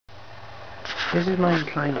This is my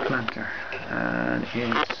inclined planter, and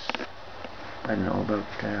it's, I don't know, about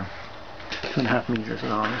 2.5 meters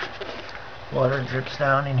long. Water drips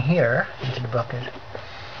down in here into the bucket.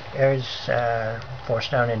 Air is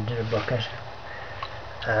forced down into the bucket,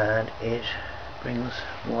 and it brings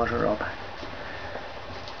water up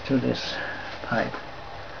to this pipe,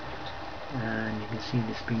 and you can see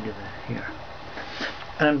the speed of it here.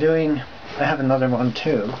 And I have another one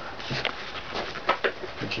too,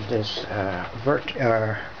 which is this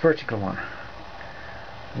vertical one.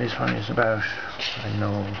 This one is about, I don't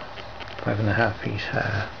know, 5.5 feet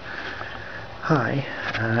high,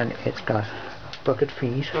 and it's got bucket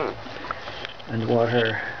feet, and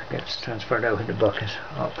water gets transferred out of the bucket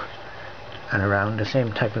up and around, the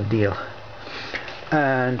same type of deal.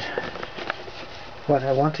 And what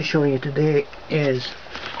I want to show you today is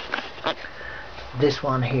this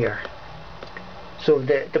one here. So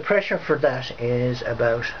the pressure for that is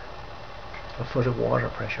about a foot of water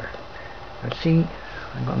pressure. Now see,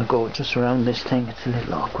 I'm going to go just around this thing. It's a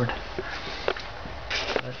little awkward,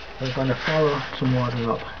 but we're going to follow some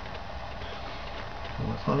water up. So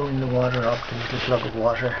we're following the water up, the little plug of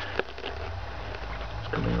water.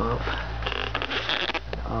 It's coming up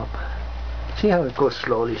and up. See how it goes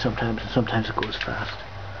slowly sometimes, and sometimes it goes fast.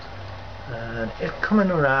 And it's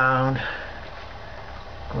coming around,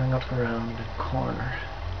 going up around the corner.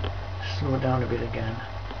 Slow down a bit again.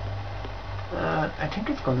 I think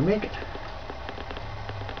it's going to make it.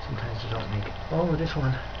 Sometimes it don't make it. Oh, this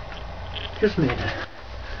one just made it.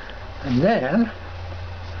 And then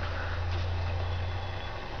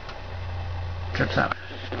drips out.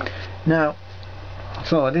 Now,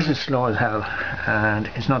 so this is slow as hell, and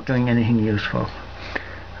it's not doing anything useful.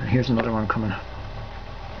 And here's another one coming.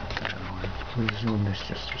 We'll zoom this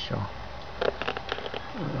just to show.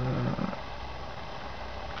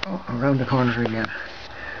 Around the corner again.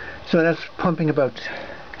 So that's pumping about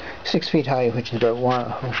 6 feet high, which is about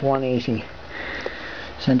 180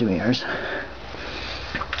 centimeters.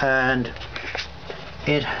 And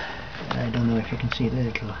it, I don't know if you can see the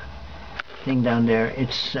little thing down there,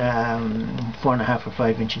 it's 4.5 or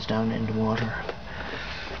 5 inches down in the water.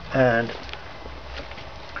 And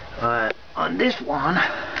on this one,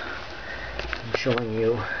 I'm showing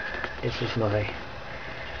you, this is my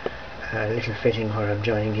little fitting where I'm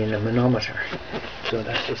joining in a manometer. So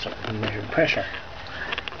that's just something to measure pressure.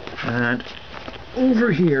 And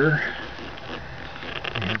over here,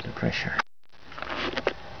 I have the pressure.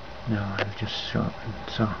 Now I'll just show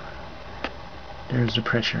it. So there's the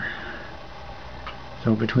pressure.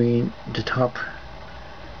 So between the top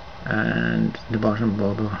and the bottom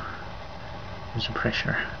bubble is a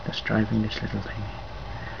pressure that's driving this little thing.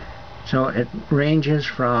 So it ranges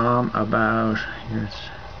from about, here's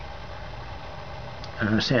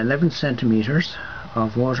say 11 centimeters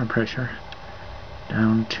of water pressure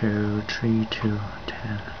down to 3 to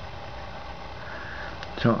 10.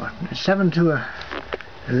 So 7 to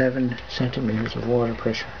 11 centimeters of water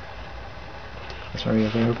pressure, sorry,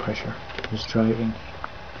 of air pressure is driving.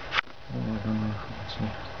 Oh, I don't know if you can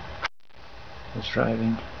see. It's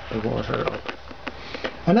driving the water up.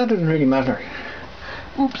 And that doesn't really matter.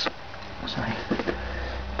 Oops. Sorry.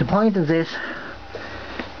 The point of this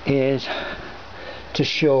is to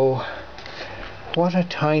show what a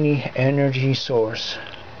tiny energy source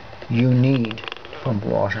you need to pump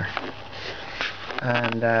water.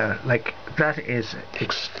 And like that is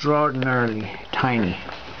extraordinarily tiny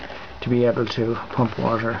to be able to pump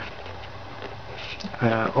water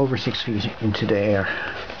over 6 feet into the air.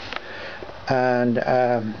 And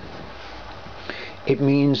it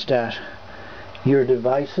means that your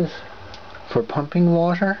devices for pumping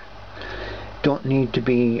water don't need to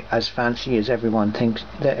be as fancy as everyone thinks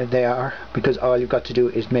that they are, because all you've got to do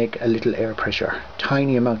is make a little air pressure,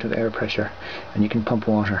 tiny amount of air pressure, and you can pump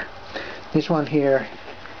water. This one here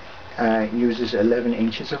uses 11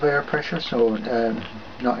 inches of air pressure, so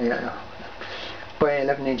by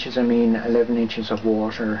 11 inches I mean 11 inches of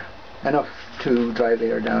water, enough to drive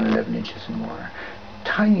air down 11 inches in water.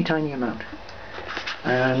 Tiny, tiny amount.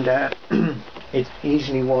 And it's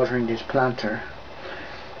easily watering this planter,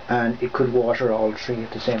 and it could water all three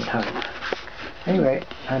at the same time. Anyway,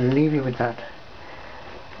 I'll leave you with that.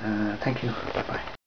 Thank you. Bye bye.